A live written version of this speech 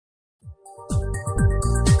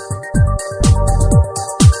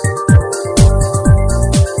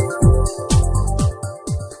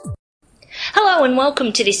Hello and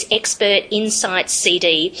welcome to this Expert Insights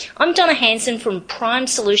CD. I'm Donna Hanson from Prime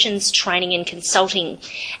Solutions Training and Consulting.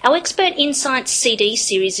 Our Expert Insights CD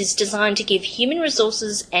series is designed to give human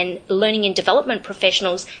resources and learning and development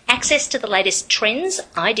professionals access to the latest trends,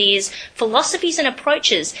 ideas, philosophies and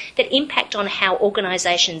approaches that impact on how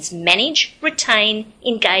organisations manage, retain,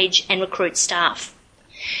 engage and recruit staff.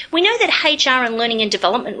 We know that HR and learning and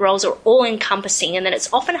development roles are all-encompassing and that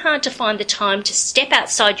it's often hard to find the time to step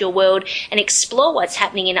outside your world and explore what's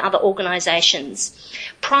happening in other organisations.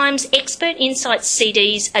 Prime's Expert Insights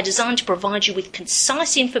CDs are designed to provide you with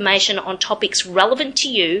concise information on topics relevant to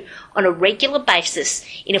you on a regular basis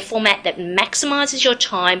in a format that maximises your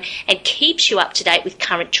time and keeps you up to date with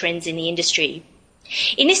current trends in the industry.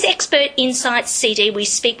 In this Expert Insights CD, we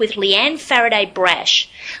speak with Leanne Faraday-Brash.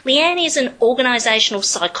 Leanne is an organisational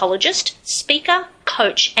psychologist, speaker,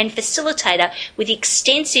 coach and facilitator with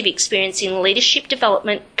extensive experience in leadership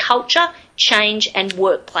development, culture, change and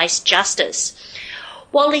workplace justice.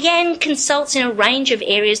 While Leanne consults in a range of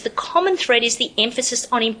areas, the common thread is the emphasis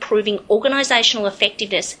on improving organisational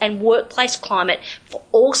effectiveness and workplace climate for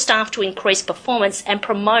all staff to increase performance and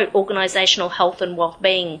promote organisational health and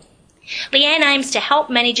well-being. Leanne aims to help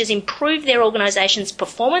managers improve their organisation's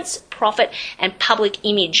performance, profit and public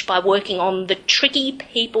image by working on the tricky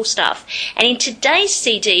people stuff. And in today's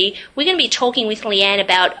CD, we're going to be talking with Leanne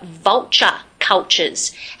about vulture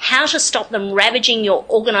cultures, how to stop them ravaging your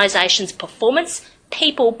organisation's performance,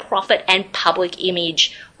 people, profit and public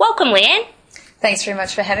image. Welcome, Leanne. Thanks very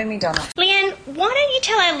much for having me, Donna. Leanne, why don't you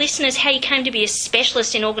tell our listeners how you came to be a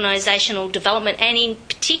specialist in organisational development and in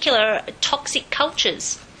particular toxic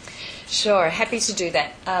cultures? Sure, happy to do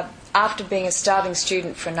that. After being a starving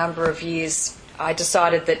student for a number of years, I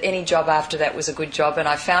decided that any job after that was a good job, and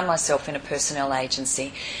I found myself in a personnel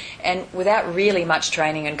agency. And without really much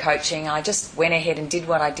training and coaching, I just went ahead and did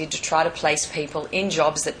what I did to try to place people in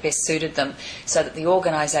jobs that best suited them so that the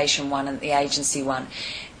organisation won and the agency won.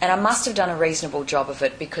 And I must have done a reasonable job of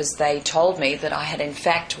it because they told me that I had in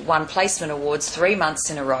fact won placement awards 3 months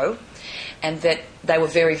in a row, and that they were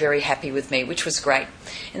very, very happy with me, which was great.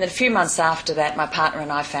 And then a few months after that, my partner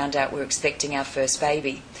and I found out we were expecting our first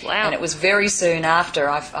baby. Wow. And it was very soon after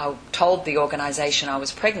I told the organisation I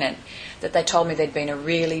was pregnant that they told me there'd been a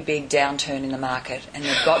really big downturn in the market and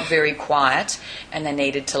they'd got very quiet and they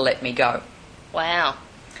needed to let me go. Wow.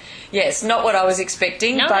 Yes, not what I was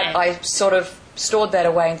expecting, No. but I sort of stored that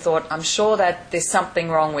away and thought, I'm sure that there's something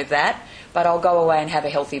wrong with that, but I'll go away and have a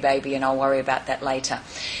healthy baby and I'll worry about that later.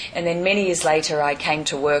 And then many years later I came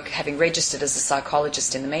to work, having registered as a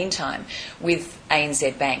psychologist in the meantime, with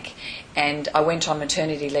ANZ Bank. And I went on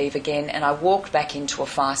maternity leave again and I walked back into a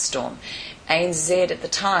firestorm. ANZ at the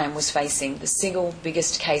time was facing the single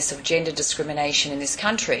biggest case of gender discrimination in this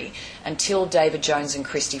country until David Jones and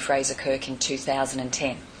Christy Fraser-Kirk in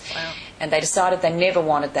 2010. Wow. And they decided they never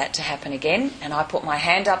wanted that to happen again. And I put my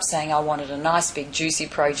hand up saying I wanted a nice big juicy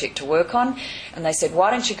project to work on. And they said,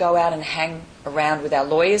 why don't you go out and hang around with our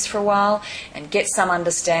lawyers for a while and get some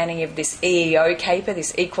understanding of this EEO caper,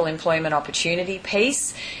 this Equal Employment Opportunity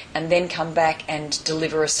piece, and then come back and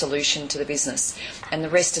deliver a solution to the business. And the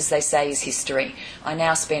rest, as they say, is history. I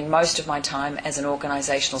now spend most of my time as an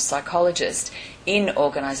organisational psychologist in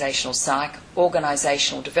organisational psych,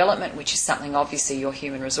 organisational development, which is something obviously your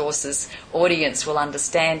human resources audience will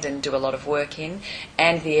understand and do a lot of work in,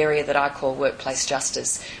 and the area that I call workplace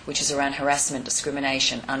justice, which is around harassment,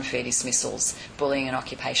 discrimination, unfair dismissals, bullying and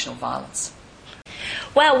occupational violence.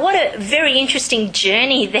 Wow, what a very interesting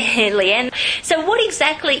journey there, Leanne. So what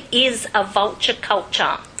exactly is a vulture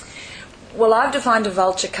culture? Well, I've defined a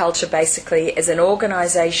vulture culture basically as an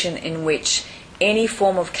organisation in which any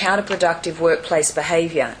form of counterproductive workplace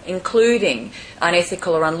behaviour, including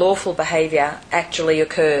unethical or unlawful behaviour, actually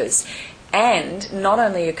occurs. And not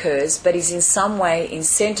only occurs, but is in some way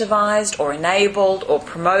incentivised or enabled or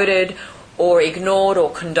promoted or ignored or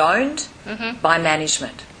condoned by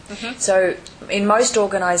management. So in most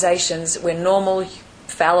organisations, we're normal,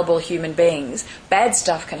 fallible human beings. Bad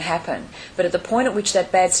stuff can happen, but at the point at which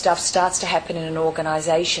that bad stuff starts to happen in an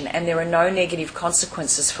organisation and there are no negative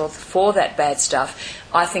consequences for that bad stuff,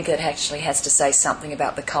 I think it actually has to say something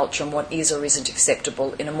about the culture and what is or isn't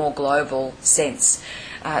acceptable in a more global sense.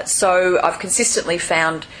 So I've consistently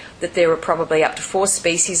found that there are probably up to 4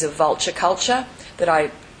 species of vulture culture that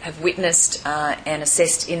I have witnessed and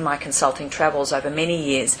assessed in my consulting travels over many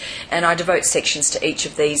years, and I devote sections to each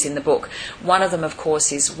of these in the book. One of them, of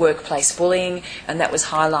course, is workplace bullying, and that was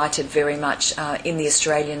highlighted very much in the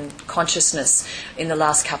Australian consciousness in the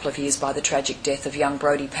last couple of years by the tragic death of young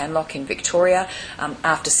Brodie Panlock in Victoria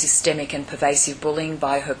after systemic and pervasive bullying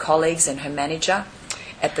by her colleagues and her manager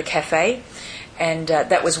at the cafe. And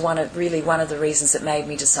that was one of the reasons that made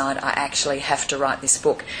me decide I actually have to write this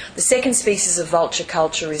book. The second species of vulture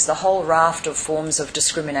culture is the whole raft of forms of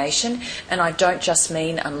discrimination, and I don't just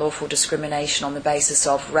mean unlawful discrimination on the basis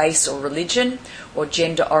of race or religion or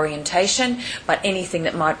gender orientation, but anything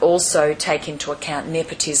that might also take into account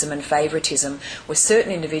nepotism and favouritism, where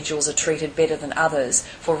certain individuals are treated better than others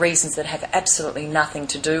for reasons that have absolutely nothing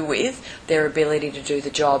to do with their ability to do the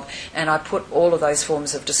job. And I put all of those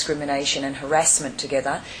forms of discrimination and harassment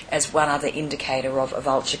together as one other indicator of a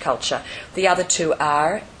vulture culture. The other two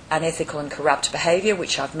are unethical and corrupt behaviour,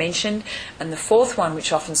 which I've mentioned, and the fourth one,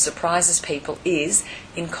 which often surprises people, is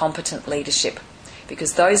incompetent leadership.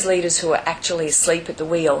 Because those leaders who are actually asleep at the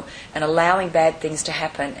wheel and allowing bad things to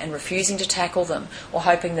happen and refusing to tackle them, or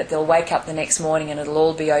hoping that they'll wake up the next morning and it'll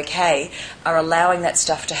all be okay, are allowing that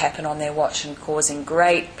stuff to happen on their watch and causing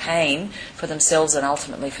great pain for themselves and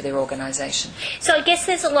ultimately for their organisation. So I guess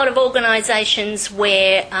there's a lot of organisations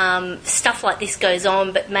where stuff like this goes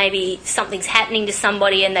on, but maybe something's happening to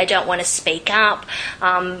somebody and they don't want to speak up.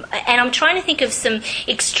 And I'm trying to think of some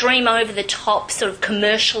extreme, over-the-top, sort of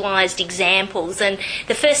commercialised examples. And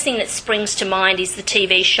the first thing that springs to mind is the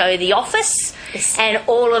TV show The Office. Yes. And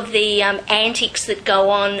all of the antics that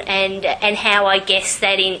go on, and how I guess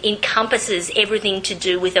that encompasses everything to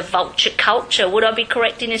do with a vulture culture. Would I be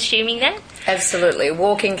correct in assuming that? Absolutely, a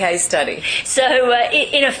walking case study. So,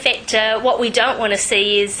 in effect, what we don't want to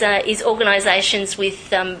see is organisations with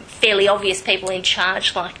fairly obvious people in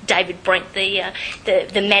charge, like David Brent, the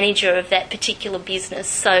manager of that particular business.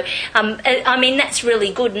 So, I mean, that's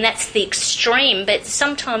really good, and that's the extreme. But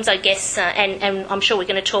sometimes, I guess, and I'm sure we're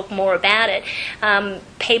going to talk more about it,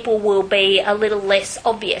 people will be a little less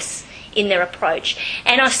obvious in their approach.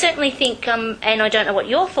 And I certainly think, and I don't know what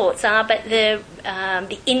your thoughts are, but the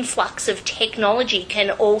influx of technology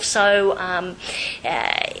can also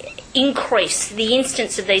increase the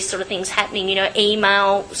instance of these sort of things happening,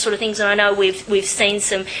 email sort of things. And I know we've seen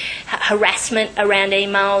some harassment around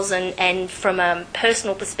emails, and from a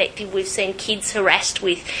personal perspective, we've seen kids harassed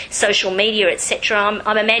with social media, etc.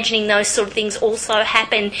 I'm imagining those sort of things also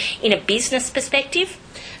happen in a business perspective.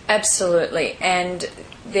 Absolutely. And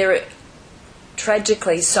there are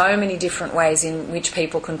tragically so many different ways in which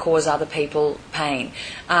people can cause other people pain.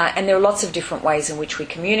 And there are lots of different ways in which we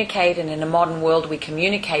communicate, and in a modern world we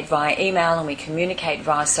communicate via email and we communicate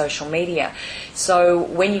via social media. So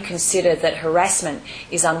when you consider that harassment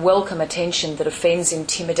is unwelcome attention that offends,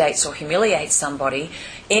 intimidates or humiliates somebody,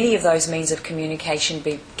 any of those means of communication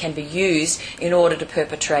can be used in order to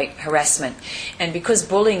perpetrate harassment. And because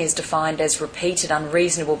bullying is defined as repeated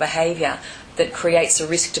unreasonable behaviour that creates a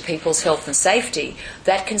risk to people's health and safety,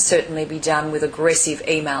 that can certainly be done with aggressive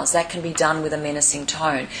emails. That can be done with a menacing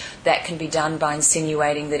tone. That can be done by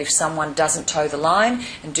insinuating that if someone doesn't toe the line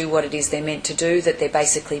and do what it is they're meant to do, that they're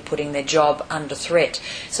basically putting their job under threat.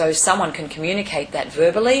 So someone can communicate that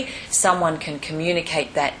verbally, someone can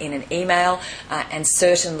communicate that in an email, and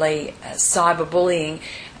certainly cyberbullying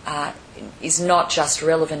is not just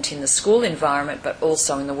relevant in the school environment but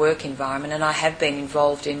also in the work environment. And I have been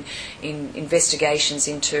involved in investigations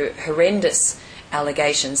into horrendous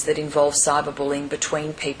allegations that involve cyberbullying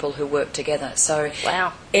between people who work together. So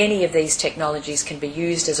wow. Any of these technologies can be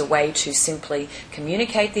used as a way to simply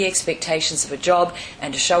communicate the expectations of a job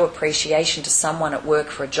and to show appreciation to someone at work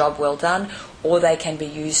for a job well done, or they can be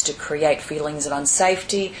used to create feelings of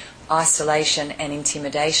unsafety, isolation and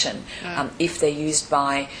intimidation if they're used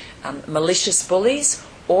by malicious bullies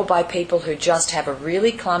or by people who just have a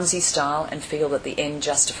really clumsy style and feel that the end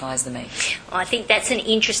justifies the means. I think that's an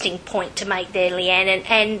interesting point to make there, Leanne,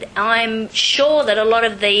 and I'm sure that a lot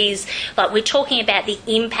of these, like we're talking about the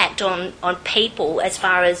impact on people as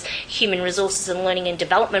far as human resources and learning and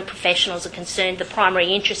development professionals are concerned. The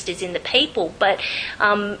primary interest is in the people, but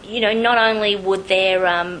not only would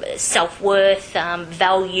their self-worth,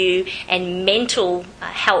 value and mental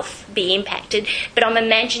health be impacted, but I'm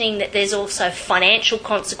imagining that there's also financial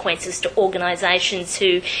consequences to organisations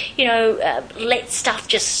who, let stuff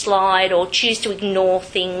just slide or choose to ignore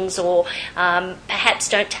things, or perhaps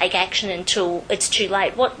don't take action until it's too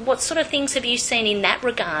late. What sort of things have you seen in that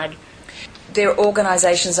regard? There are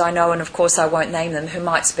organisations I know, and of course I won't name them, who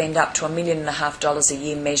might spend up to $1.5 million a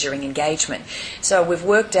year measuring engagement. So we've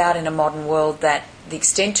worked out in a modern world that the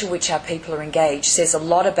extent to which our people are engaged says a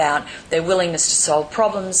lot about their willingness to solve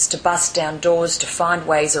problems, to bust down doors, to find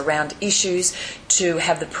ways around issues, to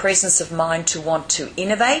have the presence of mind to want to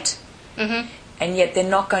innovate. Mm-hmm. And yet they're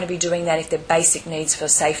not going to be doing that if their basic needs for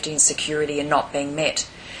safety and security are not being met.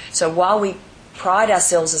 So while we pride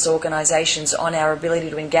ourselves as organisations on our ability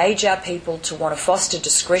to engage our people, to want to foster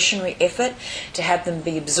discretionary effort, to have them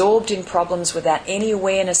be absorbed in problems without any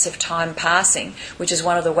awareness of time passing, which is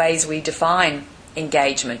one of the ways we define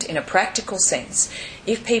engagement in a practical sense.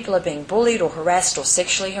 If people are being bullied or harassed or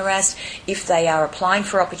sexually harassed, if they are applying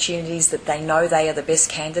for opportunities that they know they are the best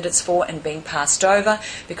candidates for and being passed over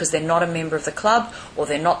because they're not a member of the club, or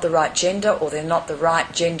they're not the right gender, or they're not the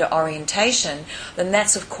right gender orientation, then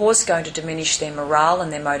that's of course going to diminish their morale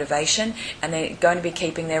and their motivation, and they're going to be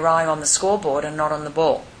keeping their eye on the scoreboard and not on the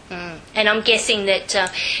ball. And I'm guessing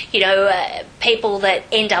that, people that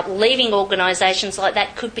end up leaving organisations like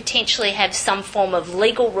that could potentially have some form of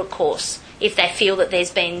legal recourse if they feel that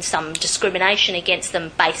there's been some discrimination against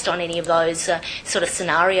them based on any of those sort of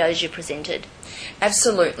scenarios you presented.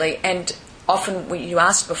 Absolutely. And often, you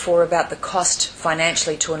asked before about the cost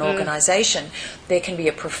financially to an organisation. There can be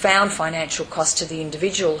a profound financial cost to the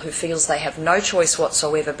individual who feels they have no choice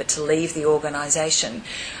whatsoever but to leave the organisation,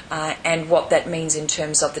 and what that means in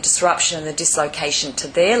terms of the disruption and the dislocation to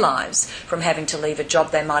their lives from having to leave a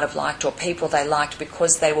job they might have liked or people they liked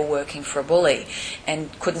because they were working for a bully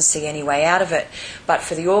and couldn't see any way out of it. But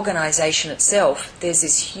for the organisation itself, there's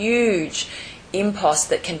this huge impost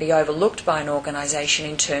that can be overlooked by an organisation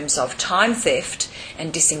in terms of time theft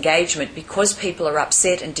and disengagement, because people are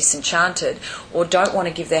upset and disenchanted or don't want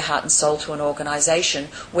to give their heart and soul to an organisation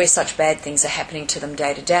where such bad things are happening to them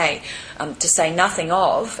day to day. To say nothing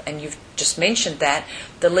of, and you've just mentioned that,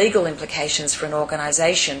 the legal implications for an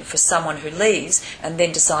organisation for someone who leaves and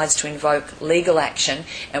then decides to invoke legal action,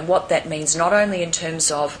 and what that means not only in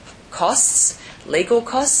terms of costs, legal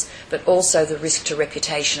costs, but also the risk to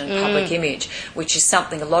reputation and public image, which is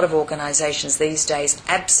something a lot of organisations these days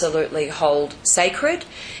absolutely hold sacred,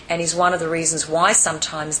 and is one of the reasons why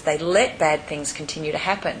sometimes they let bad things continue to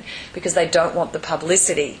happen, because they don't want the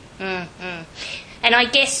publicity. And I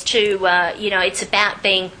guess too, it's about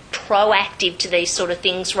being proactive to these sort of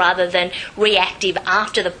things rather than reactive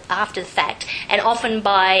after the fact, and often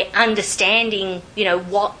by understanding,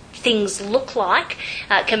 what things look like,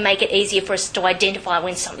 can make it easier for us to identify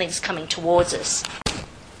when something's coming towards us.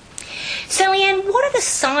 So, Leanne, what are the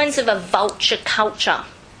signs of a vulture culture?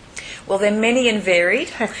 Well, they're many and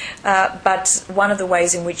varied, but one of the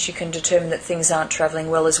ways in which you can determine that things aren't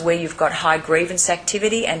travelling well is where you've got high grievance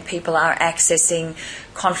activity and people are accessing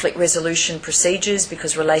conflict resolution procedures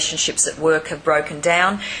because relationships at work have broken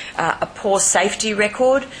down. A poor safety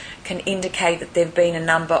record can indicate that there have been a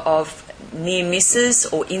number of near misses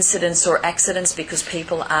or incidents or accidents because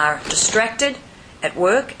people are distracted at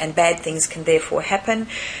work, and bad things can therefore happen.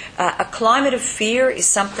 A climate of fear is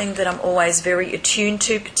something that I'm always very attuned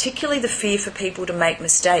to, particularly the fear for people to make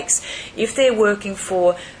mistakes. If they're working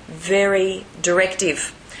for very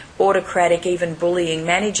directive, autocratic, even bullying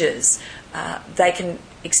managers, they can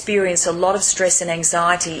experience a lot of stress and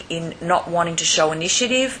anxiety in not wanting to show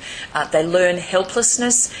initiative. They learn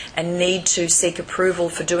helplessness and need to seek approval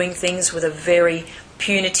for doing things with a very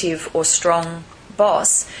punitive or strong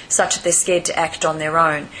boss, such that they're scared to act on their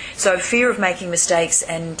own. So fear of making mistakes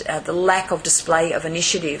and the lack of display of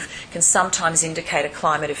initiative can sometimes indicate a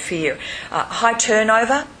climate of fear. High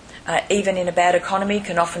turnover, even in a bad economy,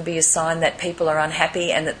 can often be a sign that people are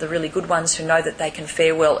unhappy, and that the really good ones who know that they can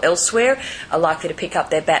fare well elsewhere are likely to pick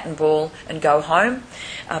up their bat and ball and go home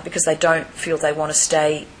because they don't feel they want to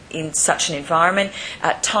stay in such an environment.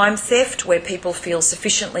 Time theft, where people feel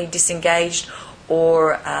sufficiently disengaged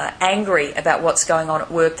or angry about what's going on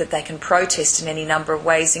at work that they can protest in any number of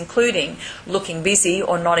ways, including looking busy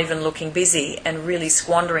or not even looking busy, and really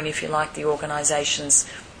squandering, if you like, the organisation's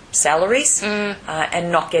salaries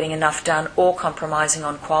and not getting enough done, or compromising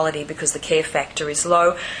on quality because the care factor is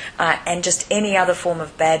low, and just any other form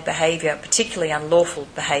of bad behaviour, particularly unlawful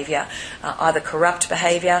behaviour, either corrupt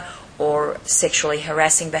behaviour or sexually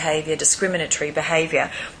harassing behaviour, discriminatory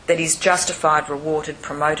behaviour that is justified, rewarded,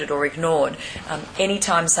 promoted or ignored.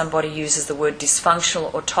 Anytime somebody uses the word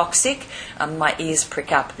dysfunctional or toxic, my ears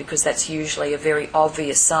prick up, because that's usually a very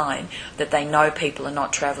obvious sign that they know people are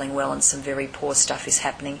not travelling well and some very poor stuff is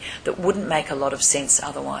happening that wouldn't make a lot of sense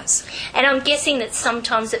otherwise. And I'm guessing that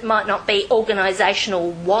sometimes it might not be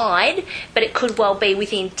organisational wide, but it could well be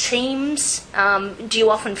within teams. Do you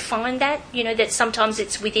often find that, that sometimes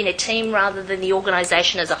it's within a team rather than the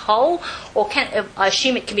organisation as a whole? Or I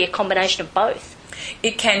assume it can be a combination of both?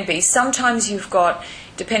 It can be. Sometimes you've got,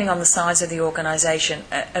 depending on the size of the organisation,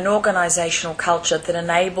 an organisational culture that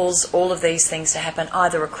enables all of these things to happen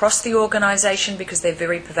either across the organisation because they're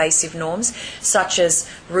very pervasive norms, such as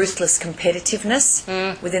ruthless competitiveness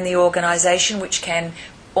within the organisation, which can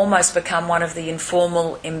almost become one of the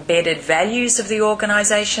informal embedded values of the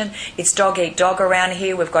organisation. It's dog eat dog around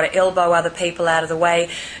here. We've got to elbow other people out of the way.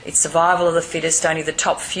 It's survival of the fittest. Only the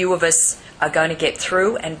top few of us are going to get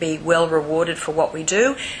through and be well rewarded for what we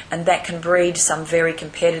do, and that can breed some very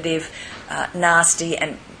competitive, nasty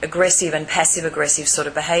and aggressive and passive-aggressive sort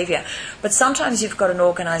of behaviour. But sometimes you've got an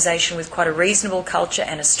organisation with quite a reasonable culture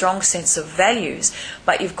and a strong sense of values,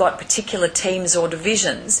 but you've got particular teams or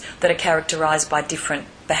divisions that are characterised by different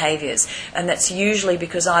behaviours. And that's usually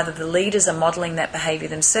because either the leaders are modelling that behaviour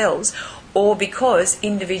themselves, or because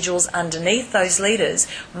individuals underneath those leaders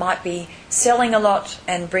might be selling a lot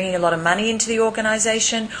and bringing a lot of money into the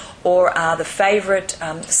organisation, or are the favourite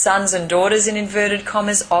sons and daughters, in inverted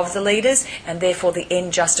commas, of the leaders, and therefore the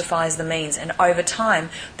end justifies the means. And over time,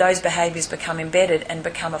 those behaviours become embedded and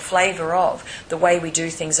become a flavour of the way we do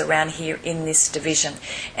things around here in this division.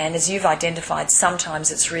 And as you've identified,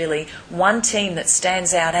 sometimes it's really one team that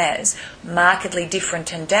stands out as markedly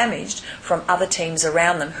different and damaged from other teams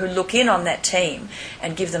around them who look in on that team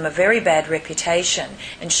and give them a very bad reputation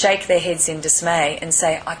and shake their heads in dismay and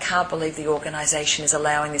say, I can't believe the organisation is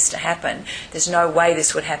allowing this to happen. There's no way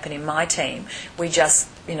this would happen in my team. We just,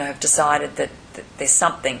 have decided that there's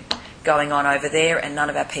something going on over there and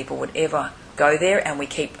none of our people would ever go there, and we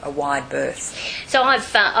keep a wide berth. So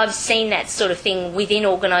I've seen that sort of thing within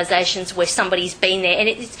organisations where somebody's been there, and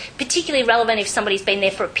it's particularly relevant if somebody's been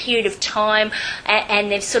there for a period of time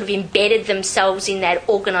and they've sort of embedded themselves in that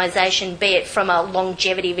organisation, be it from a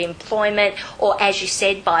longevity of employment or, as you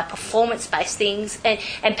said, by performance-based things,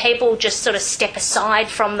 and people just sort of step aside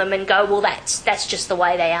from them and go, well, that's just the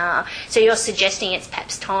way they are. So you're suggesting it's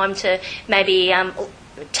perhaps time to maybe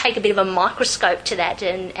take a bit of a microscope to that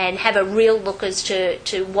and have a real look as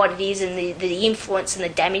to what it is and the influence and the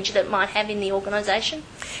damage that it might have in the organisation?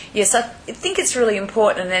 Yes, I think it's really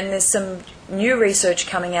important, and there's some new research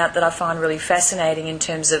coming out that I find really fascinating in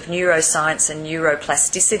terms of neuroscience and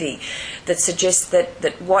neuroplasticity that suggests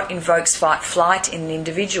that what invokes fight-flight in an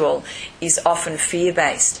individual is often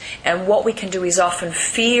fear-based. And what we can do is often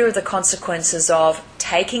fear the consequences of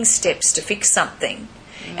taking steps to fix something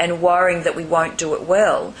and worrying that we won't do it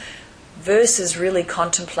well, versus really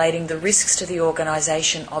contemplating the risks to the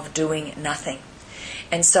organisation of doing nothing.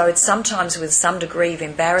 And so it's sometimes with some degree of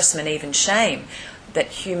embarrassment, even shame, that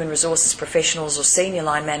human resources professionals or senior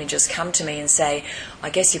line managers come to me and say, I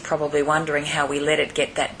guess you're probably wondering how we let it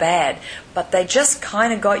get that bad. But they just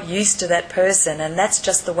kind of got used to that person, and that's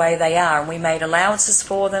just the way they are. And we made allowances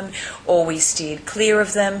for them, or we steered clear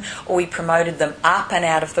of them, or we promoted them up and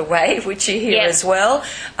out of the way, which you hear as well.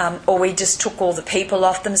 Or we just took all the people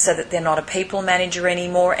off them so that they're not a people manager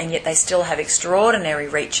anymore, and yet they still have extraordinary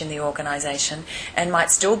reach in the organisation and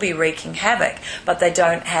might still be wreaking havoc, but they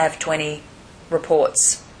don't have 20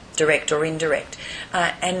 reports, direct or indirect.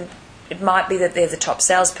 And it might be that they're the top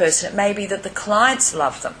salesperson. It may be that the clients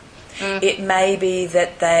love them. It may be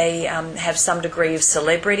that they have some degree of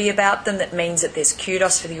celebrity about them that means that there's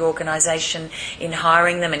kudos for the organisation in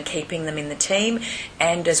hiring them and keeping them in the team.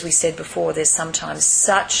 And as we said before, there's sometimes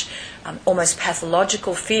such almost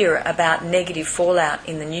pathological fear about negative fallout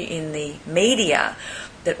in the media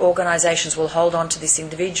that organisations will hold on to this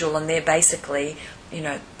individual, and they're basically,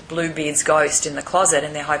 Bluebeard's ghost in the closet,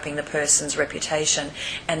 and they're hoping the person's reputation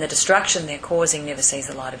and the destruction they're causing never sees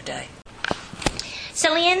the light of day. So,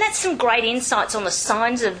 Leanne, that's some great insights on the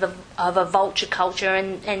signs of a vulture culture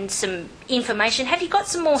and some information. Have you got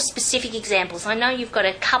some more specific examples? I know you've got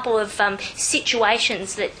a couple of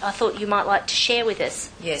situations that I thought you might like to share with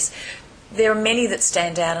us. Yes. There are many that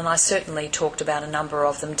stand out, and I certainly talked about a number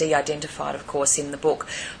of them, de-identified, of course, in the book.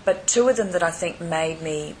 But two of them that I think made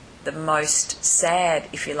me the most sad,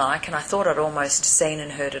 if you like, and I thought I'd almost seen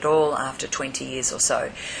and heard it all after 20 years or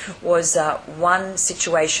so, was one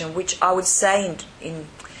situation which I would say in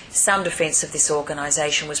some defence of this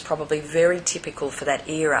organisation was probably very typical for that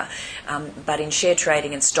era, but in share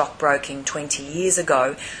trading and stockbroking 20 years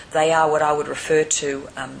ago, they are what I would refer to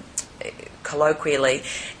colloquially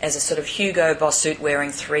as a sort of Hugo Boss suit wearing,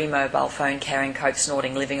 3 mobile phone carrying, coke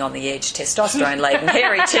snorting, living on the edge, testosterone laden,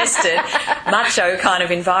 hairy chested, macho kind of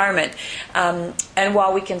environment. And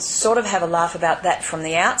while we can sort of have a laugh about that from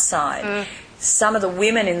the outside, some of the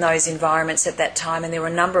women in those environments at that time, and there were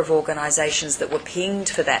a number of organisations that were pinged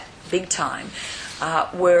for that big time,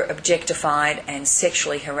 were objectified and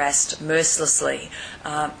sexually harassed mercilessly.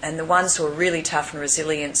 And the ones who were really tough and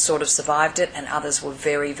resilient sort of survived it, and others were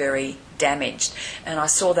very, very damaged. And I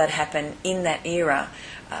saw that happen in that era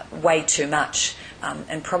way too much.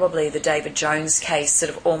 and probably the David Jones case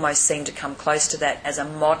sort of almost seemed to come close to that as a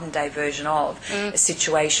modern-day version of a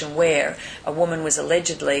situation where a woman was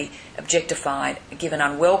allegedly objectified, given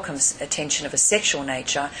unwelcome attention of a sexual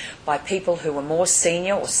nature by people who were more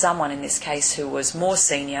senior, or someone in this case who was more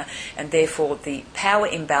senior, and therefore the power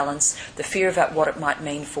imbalance, the fear about what it might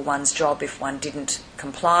mean for one's job if one didn't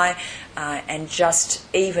comply, and just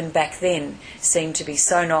even back then seemed to be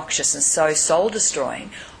so noxious and so soul-destroying,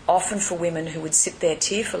 often for women who would sit there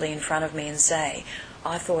tearfully in front of me and say,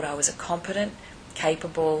 I thought I was a competent,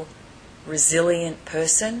 capable, resilient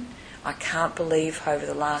person. I can't believe over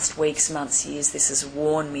the last weeks, months, years this has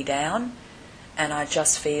worn me down, and I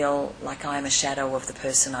just feel like I'm a shadow of the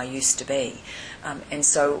person I used to be. And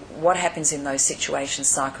so what happens in those situations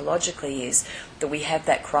psychologically is that we have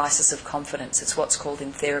that crisis of confidence. It's what's called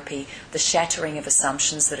in therapy the shattering of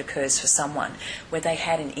assumptions that occurs for someone, where they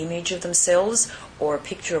had an image of themselves or a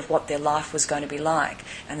picture of what their life was going to be like,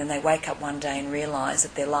 and then they wake up one day and realise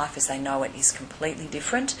that their life as they know it is completely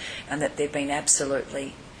different, and that they've been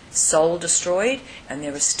absolutely soul destroyed, and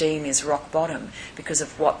their esteem is rock bottom because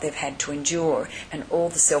of what they've had to endure, and all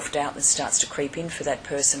the self-doubt that starts to creep in for that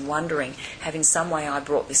person, wondering, have in some way I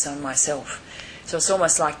brought this on myself. So it's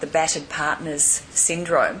almost like the battered partners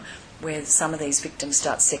syndrome, where some of these victims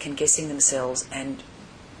start second-guessing themselves and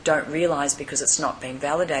don't realise, because it's not been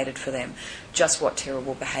validated for them, just what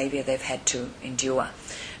terrible behaviour they've had to endure.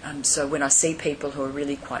 So when I see people who are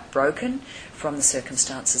really quite broken from the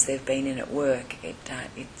circumstances they've been in at work,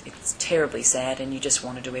 it's terribly sad, and you just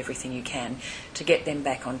want to do everything you can to get them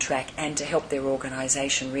back on track and to help their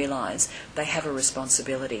organisation realise they have a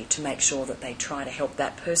responsibility to make sure that they try to help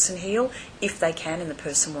that person heal if they can and the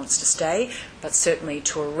person wants to stay, but certainly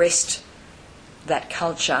to arrest that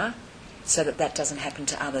culture so that that doesn't happen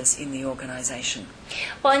to others in the organisation.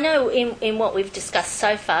 Well, I know in what we've discussed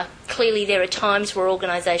so far, clearly there are times where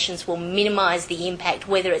organisations will minimise the impact,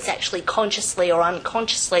 whether it's actually consciously or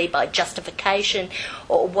unconsciously by justification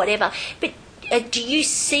or whatever. But do you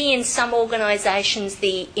see in some organisations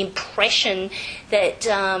the impression that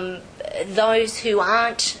those who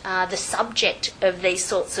aren't the subject of these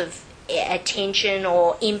sorts of attention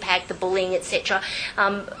or impact, the bullying, etc.,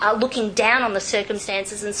 are looking down on the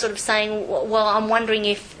circumstances and sort of saying, well, I'm wondering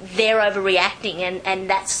if they're overreacting, and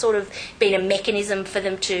that's sort of been a mechanism for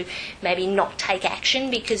them to maybe not take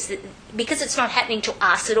action because it's not happening to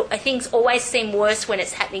us. Things always seem worse when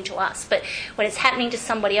it's happening to us, but when it's happening to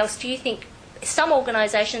somebody else, do you think some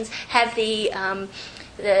organisations have the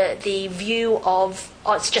view of,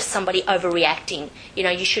 oh, it's just somebody overreacting,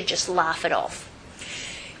 you should just laugh it off?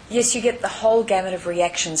 Yes, you get the whole gamut of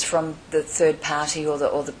reactions from the third party or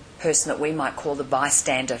the person that we might call the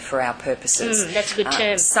bystander for our purposes. That's a good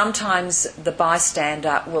term. Sometimes the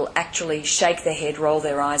bystander will actually shake their head, roll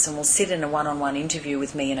their eyes, and will sit in a one-on-one interview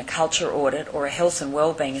with me in a culture audit or a health and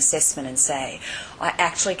wellbeing assessment and say, I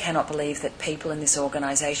actually cannot believe that people in this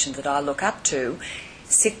organisation that I look up to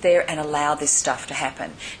sit there and allow this stuff to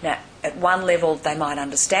happen. Now, at one level, they might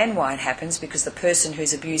understand why it happens, because the person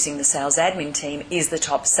who's abusing the sales admin team is the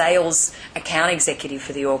top sales account executive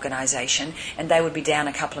for the organisation, and they would be down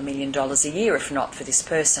a couple of $1 million a year if not for this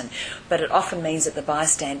person. But it often means that the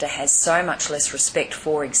bystander has so much less respect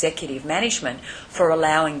for executive management for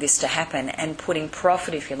allowing this to happen and putting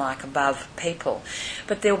profit, if you like, above people.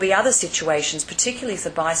 But there will be other situations, particularly if the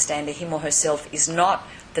bystander, him or herself, is not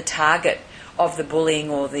the target of the bullying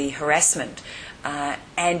or the harassment,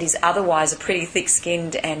 and is otherwise a pretty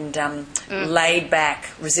thick-skinned and laid-back,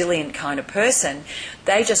 resilient kind of person,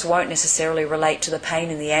 they just won't necessarily relate to the pain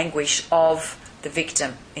and the anguish of the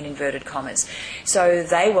victim, in inverted commas. So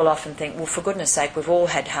they will often think, well, for goodness sake, we've all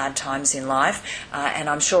had hard times in life, and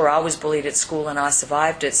I'm sure I was bullied at school and I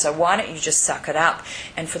survived it, so why don't you just suck it up?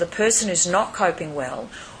 And for the person who's not coping well,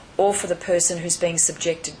 or for the person who's being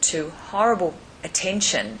subjected to horrible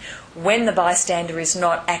attention when the bystander is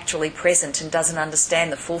not actually present and doesn't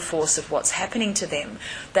understand the full force of what's happening to them,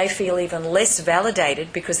 they feel even less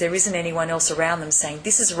validated because there isn't anyone else around them saying,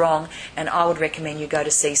 this is wrong and I would recommend you go to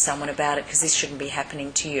see someone about it because this shouldn't be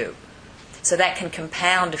happening to you. So that can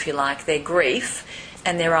compound, if you like, their grief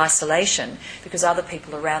and their isolation because other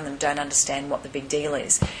people around them don't understand what the big deal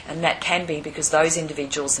is. And that can be because those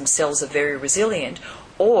individuals themselves are very resilient,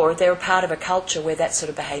 or they're a part of a culture where that sort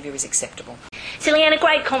of behaviour is acceptable. So, Leanne, a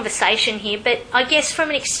great conversation here, but I guess from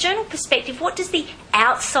an external perspective, what does the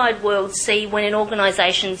outside world see when an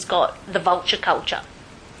organisation's got the vulture culture?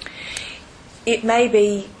 It may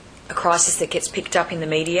be a crisis that gets picked up in the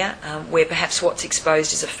media, where perhaps what's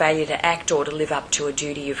exposed is a failure to act or to live up to a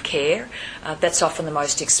duty of care. That's often the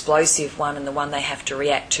most explosive one and the one they have to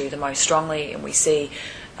react to the most strongly, and we see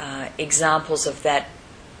examples of that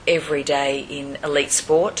every day in elite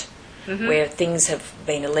sport, where things have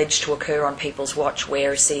been alleged to occur on people's watch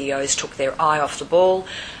where CEOs took their eye off the ball,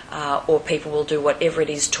 or people will do whatever it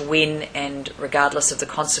is to win, and regardless of the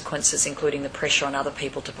consequences, including the pressure on other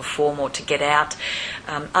people to perform or to get out.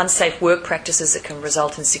 Unsafe work practices that can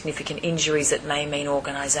result in significant injuries that may mean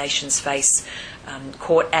organisations face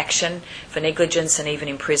court action for negligence, and even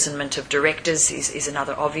imprisonment of directors is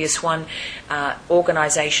another obvious one.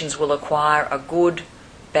 Organisations will acquire a good,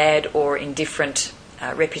 bad or indifferent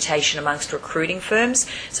reputation amongst recruiting firms.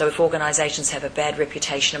 So if organisations have a bad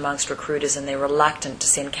reputation amongst recruiters and they're reluctant to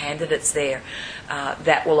send candidates there,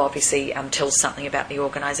 that will obviously tell something about the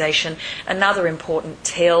organisation. Another important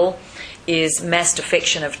tell is mass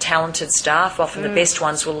defection of talented staff. Often the best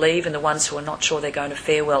ones will leave, and the ones who are not sure they're going to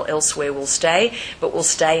fare well elsewhere will stay, but will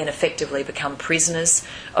stay and effectively become prisoners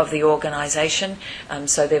of the organisation.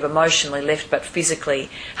 So they've emotionally left but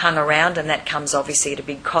physically hung around, and that comes obviously at a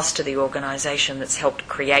big cost to the organisation that's helped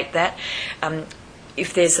create that.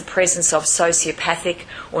 If there's the presence of sociopathic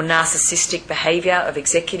or narcissistic behaviour of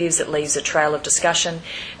executives that leaves a trail of destruction,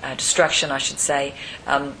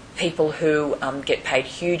 people who get paid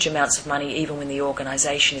huge amounts of money even when the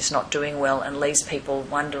organisation is not doing well, and leaves people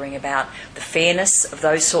wondering about the fairness of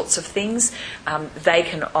those sorts of things, they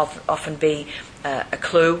can often be a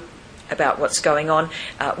clue about what's going on.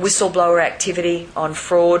 Whistleblower activity on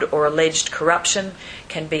fraud or alleged corruption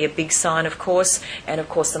can be a big sign, of course. And, of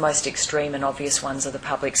course, the most extreme and obvious ones are the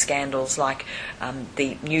public scandals like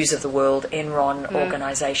the News of the World, Enron,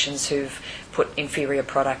 organisations who've put inferior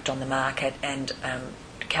product on the market and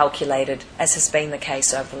calculated, as has been the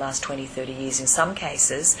case over the last 20, 30 years in some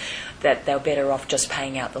cases, that they're better off just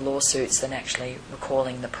paying out the lawsuits than actually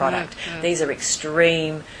recalling the product. These are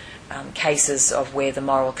extreme cases of where the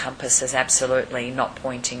moral compass is absolutely not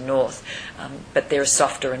pointing north. But there are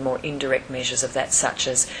softer and more indirect measures of that, such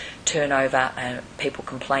as turnover and people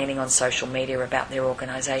complaining on social media about their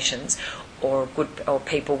organisations, or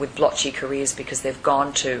people with blotchy careers because they've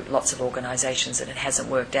gone to lots of organisations and it hasn't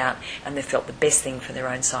worked out, and they've felt the best thing for their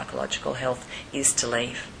own psychological health is to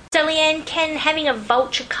leave. So, Leanne, can having a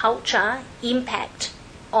vulture culture impact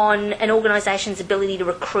on an organisation's ability to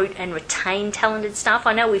recruit and retain talented staff?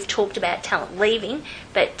 I know we've talked about talent leaving,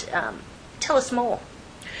 but tell us more.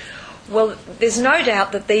 Well, there's no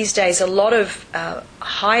doubt that these days a lot of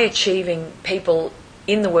high-achieving people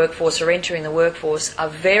in the workforce or entering the workforce are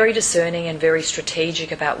very discerning and very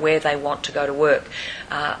strategic about where they want to go to work.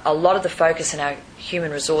 A lot of the focus in our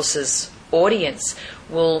human resources audience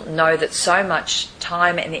will know that so much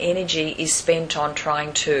time and energy is spent on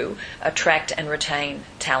trying to attract and retain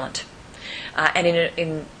talent. And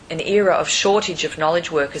in an era of shortage of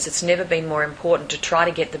knowledge workers, it's never been more important to try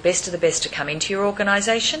to get the best of the best to come into your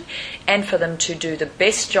organisation, and for them to do the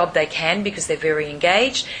best job they can because they're very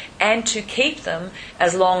engaged, and to keep them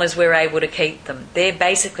as long as we're able to keep them. They're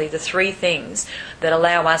basically the three things that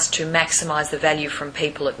allow us to maximise the value from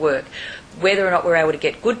people at work. Whether or not we're able to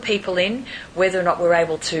get good people in, whether or not we're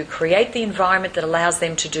able to create the environment that allows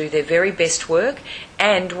them to do their very best work,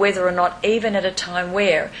 and whether or not, even at a time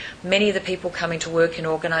where many of the people coming to work in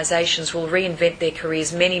organisations will reinvent their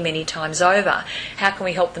careers many, many times over, how can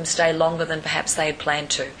we help them stay longer than perhaps they had planned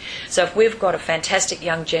to? So if we've got a fantastic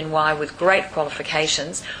young Gen Y with great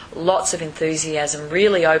qualifications, lots of enthusiasm,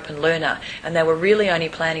 really open learner, and they were really only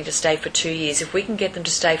planning to stay for 2 years, if we can get them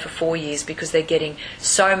to stay for 4 years because they're getting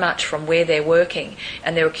so much from where they're working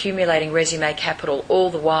and they're accumulating resume capital all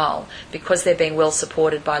the while because they're being well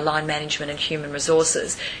supported by line management and human resources,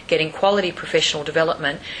 getting quality professional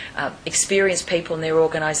development, experienced people in their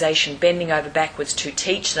organisation bending over backwards to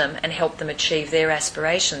teach them and help them achieve their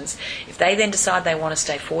aspirations. If they then decide they want to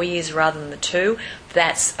stay 4 years rather than the 2,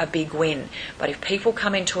 that's a big win. But if people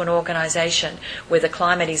come into an organisation where the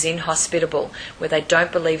climate is inhospitable, where they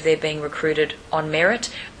don't believe they're being recruited on merit,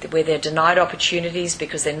 where they're denied opportunities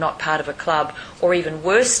because they're not part of a club, or even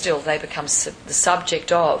worse still, they become the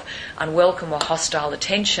subject of unwelcome or hostile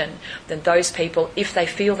attention, then those people, if they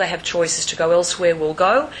feel they have choices to go elsewhere, will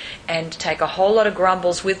go and take a whole lot of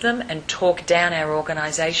grumbles with them and talk down our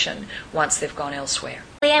organisation once they've gone elsewhere.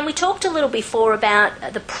 Leanne, we talked a little before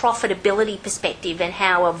about the profitability perspective and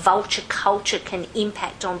how a vulture culture can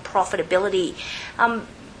impact on profitability.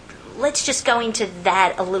 Let's just go into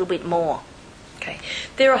that a little bit more. Okay.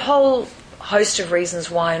 There are a whole host of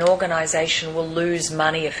reasons why an organisation will lose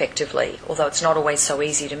money effectively, although it's not always so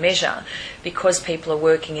easy to measure, because people are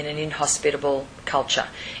working in an inhospitable culture.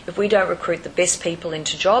 If we don't recruit the best people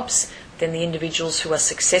into jobs, then the individuals who are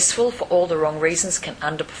successful for all the wrong reasons can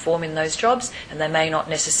underperform in those jobs, and they may not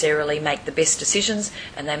necessarily make the best decisions,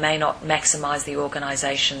 and they may not maximise the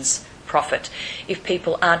organisation's profit. If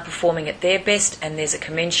people aren't performing at their best and there's a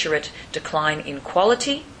commensurate decline in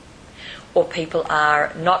quality, or people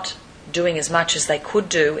are not doing as much as they could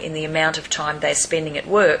do in the amount of time they're spending at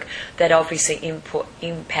work, that obviously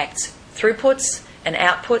impacts throughputs and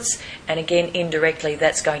outputs, and again, indirectly,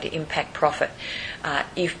 that's going to impact profit.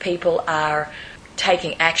 If people are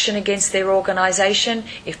taking action against their organisation,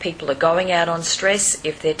 if people are going out on stress,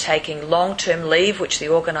 if they're taking long-term leave, which the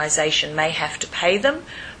organisation may have to pay them,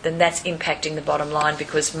 then that's impacting the bottom line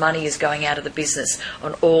because money is going out of the business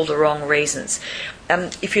on all the wrong reasons.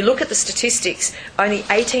 If you look at the statistics, only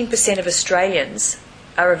 18% of Australians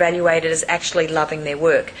are evaluated as actually loving their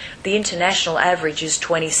work. The international average is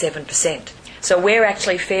 27%. So we're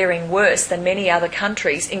actually faring worse than many other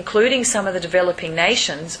countries, including some of the developing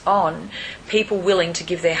nations, on people willing to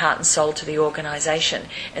give their heart and soul to the organisation.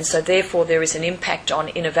 And so therefore there is an impact on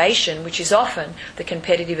innovation, which is often the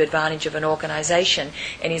competitive advantage of an organisation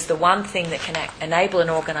and is the one thing that can enable an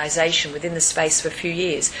organisation within the space of a few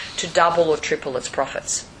years to double or triple its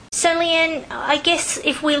profits. So, Leanne, I guess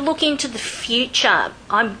if we look into the future,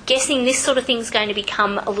 I'm guessing this sort of thing's going to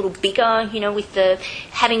become a little bigger, with the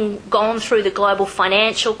having gone through the global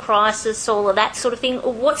financial crisis, all of that sort of thing.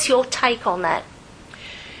 What's your take on that?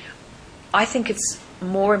 I think it's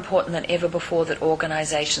more important than ever before that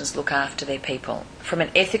organisations look after their people. From an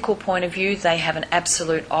ethical point of view, they have an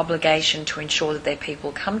absolute obligation to ensure that their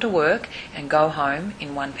people come to work and go home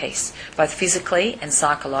in one piece, both physically and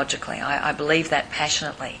psychologically. I believe that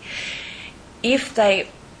passionately. If they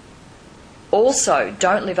also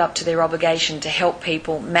don't live up to their obligation to help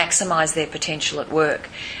people maximise their potential at work,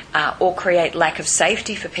 or create lack of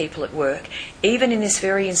safety for people at work, even in this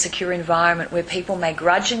very insecure environment where people may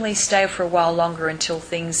grudgingly stay for a while longer until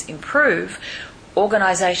things improve,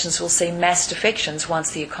 organisations will see mass defections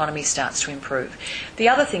once the economy starts to improve. The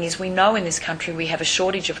other thing is, we know in this country we have a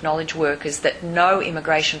shortage of knowledge workers that no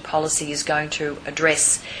immigration policy is going to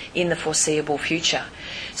address in the foreseeable future.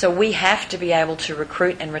 So we have to be able to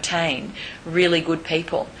recruit and retain really good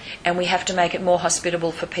people, and we have to make it more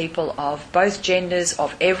hospitable for people of both genders,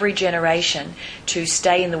 of every generation, to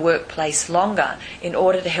stay in the workplace longer in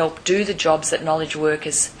order to help do the jobs that knowledge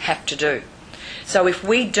workers have to do. So if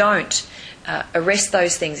we don't arrest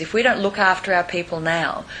those things, if we don't look after our people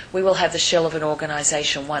now, we will have the shell of an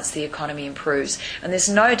organisation once the economy improves. And there's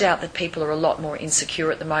no doubt that people are a lot more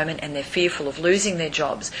insecure at the moment and they're fearful of losing their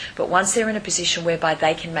jobs. But once they're in a position whereby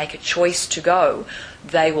they can make a choice to go,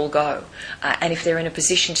 they will go. And if they're in a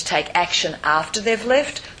position to take action after they've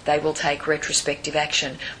left, they will take retrospective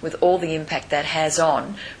action, with all the impact that has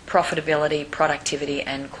on profitability, productivity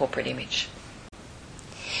and corporate image.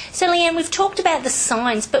 So, Leanne, we've talked about the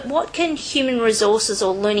science, but what can human resources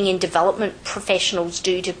or learning and development professionals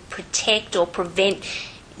do to protect or prevent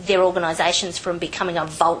their organisations from becoming a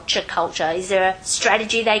vulture culture? Is there a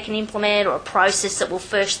strategy they can implement, or a process that will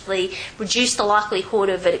firstly reduce the likelihood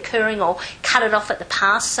of it occurring, or cut it off at the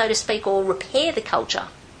pass, so to speak, or repair the culture?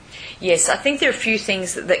 Yes, I think there are a few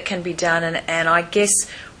things that can be done, and I guess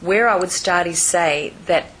where I would start is say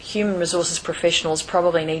that human resources professionals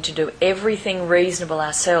probably need to do everything reasonable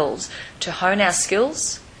ourselves to hone our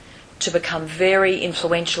skills, to become very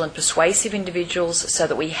influential and persuasive individuals so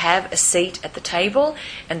that we have a seat at the table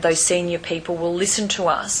and those senior people will listen to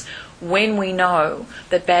us when we know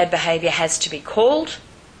that bad behaviour has to be called,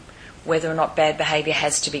 whether or not bad behaviour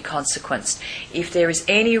has to be consequenced. If there is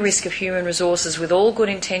any risk of human resources, with all good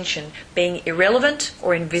intention, being irrelevant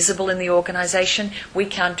or invisible in the organisation, we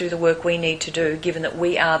can't do the work we need to do, given that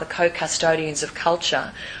we are the co-custodians of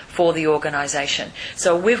culture for the organisation.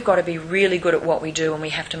 So we've got to be really good at what we do, and we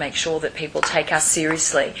have to make sure that people take us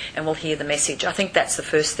seriously and will hear the message. I think that's the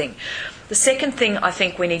first thing. The second thing I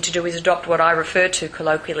think we need to do is adopt what I refer to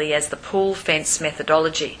colloquially as the pool fence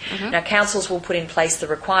methodology. Now, councils will put in place the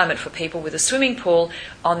requirement for people with a swimming pool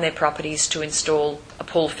on their properties to install a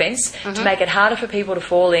pool fence to make it harder for people to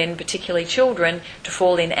fall in, particularly children, to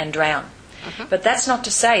fall in and drown. But that's not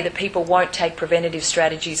to say that people won't take preventative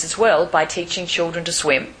strategies as well by teaching children to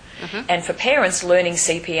swim. And for parents, learning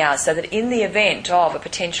CPR, so that in the event of a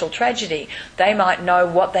potential tragedy, they might know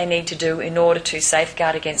what they need to do in order to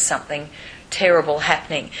safeguard against something terrible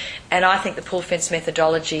happening. And I think the pool fence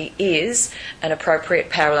methodology is an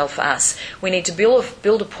appropriate parallel for us. We need to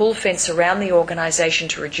build a pool fence around the organisation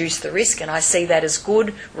to reduce the risk, and I see that as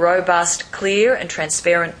good, robust, clear and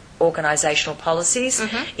transparent organisational policies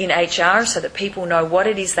in HR so that people know what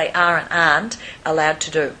it is they are and aren't allowed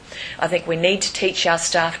to do. I think we need to teach our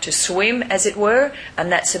staff to swim, as it were,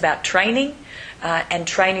 and that's about training, and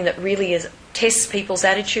training that really tests people's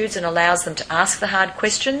attitudes and allows them to ask the hard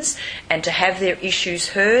questions and to have their issues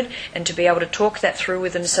heard and to be able to talk that through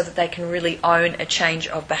with them so that they can really own a change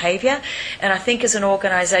of behaviour. And I think as an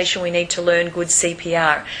organisation we need to learn good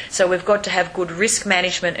CPR. So we've got to have good risk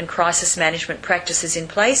management and crisis management practices in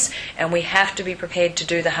place, and we have to be prepared to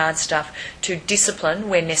do the hard stuff, to discipline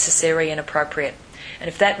where necessary and appropriate. And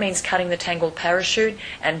if that means cutting the tangled parachute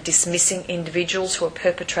and dismissing individuals who are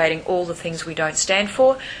perpetrating all the things we don't stand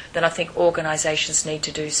for, then I think organisations need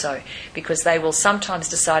to do so, because they will sometimes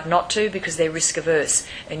decide not to because they're risk averse,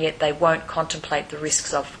 and yet they won't contemplate the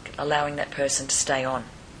risks of allowing that person to stay on.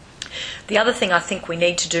 The other thing I think we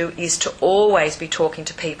need to do is to always be talking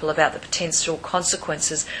to people about the potential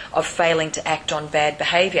consequences of failing to act on bad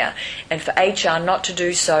behaviour, and for HR not to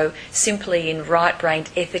do so simply in right-brained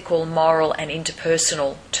ethical, moral and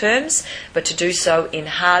interpersonal terms, but to do so in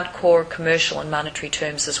hardcore commercial and monetary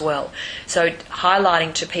terms as well. So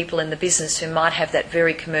highlighting to people in the business who might have that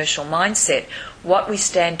very commercial mindset what we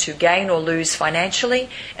stand to gain or lose financially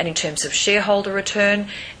and in terms of shareholder return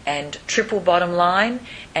and triple bottom line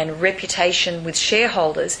and reputation with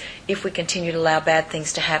shareholders if we continue to allow bad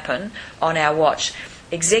things to happen on our watch.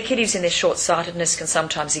 Executives in their short-sightedness can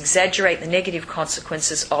sometimes exaggerate the negative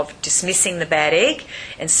consequences of dismissing the bad egg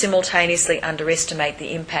and simultaneously underestimate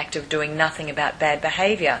the impact of doing nothing about bad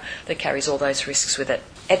behaviour that carries all those risks with it.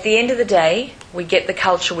 At the end of the day, we get the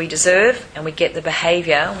culture we deserve and we get the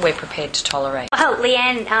behaviour we're prepared to tolerate. Well,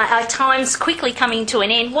 Leanne, our time's quickly coming to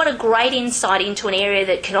an end. What a great insight into an area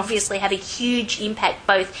that can obviously have a huge impact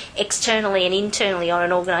both externally and internally on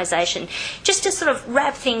an organisation. Just to sort of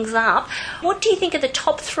wrap things up, what do you think are the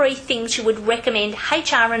top 3 things you would recommend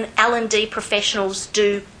HR and L&D professionals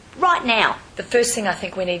do right now? The first thing I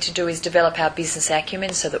think we need to do is develop our business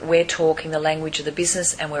acumen so that we're talking the language of the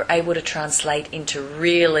business and we're able to translate into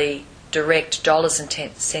really direct dollars and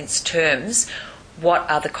cents terms what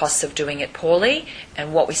are the costs of doing it poorly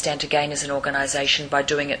and what we stand to gain as an organisation by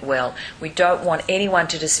doing it well. We don't want anyone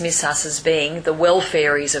to dismiss us as being the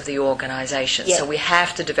welfaries of the organisation. Yep. So we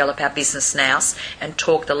have to develop our business nous and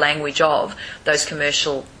talk the language of those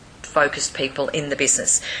commercial focused people in the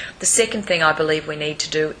business. The second thing I believe we need to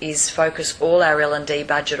do is focus all our L&D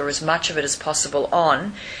budget, or as much of it as possible,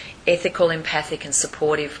 on ethical, empathic and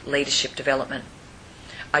supportive leadership development.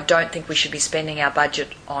 I don't think we should be spending our budget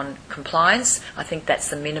on compliance. I think that's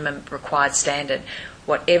the minimum required standard.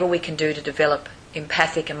 Whatever we can do to develop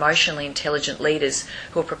empathic, emotionally intelligent leaders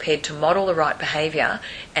who are prepared to model the right behaviour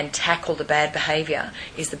and tackle the bad behaviour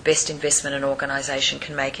is the best investment an organisation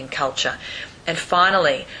can make in culture. And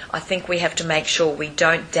finally, I think we have to make sure we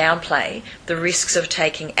don't downplay the risks of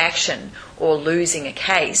taking action or losing a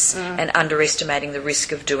case and underestimating the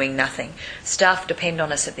risk of doing nothing. Staff depend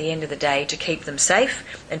on us at the end of the day to keep them safe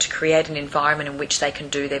and to create an environment in which they can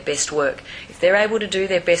do their best work. If they're able to do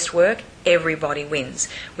their best work, everybody wins.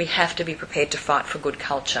 We have to be prepared to fight for good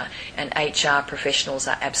culture, and HR professionals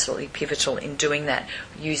are absolutely pivotal in doing that,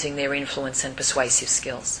 using their influence and persuasive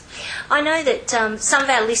skills. I know that some of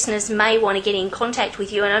our listeners may want to get in contact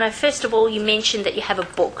with you, and I know first of all you mentioned that you have a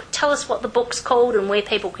book. Tell us what the book's called and where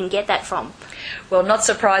people can get that from. Well, not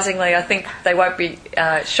surprisingly, I think they won't be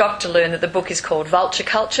shocked to learn that the book is called Vulture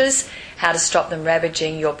Cultures: How to Stop Them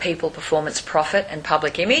Ravaging Your People, Performance, Profit and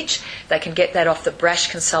Public Image. They can get that off the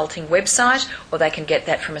Brash Consulting website, or they can get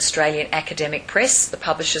that from Australian Academic Press, the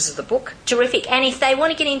publishers of the book. Terrific. And if they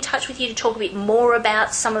want to get in touch with you to talk a bit more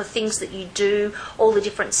about some of the things that you do, all the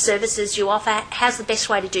different services you offer, how's the best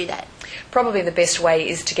way to do that? Probably the best way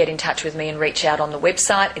is to get in touch with me and reach out on the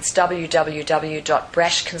website. It's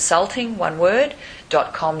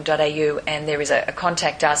www.brashconsulting.com.au, and there is a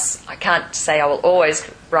contact us. I can't say I will always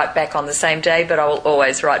write back on the same day, but I will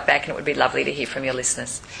always write back, and it would be lovely to hear from your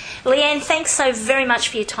listeners. Leanne, thanks so very much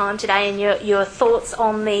for your time today and your thoughts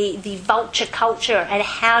on the vulture culture and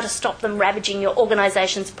how to stop them ravaging your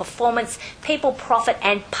organisation's performance, people, profit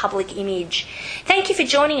and public image. Thank you for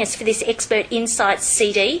joining us for this Expert Insights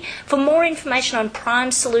CD. For more information on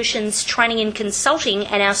Prime Solutions Training and Consulting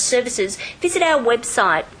and our services, visit our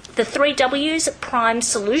website, the 3 W's, Prime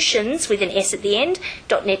Solutions, with an S at the end,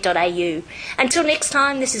 .net.au. Until next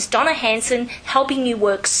time, this is Donna Hanson, helping you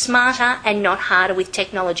work smarter and not harder with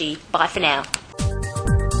technology. Bye for now.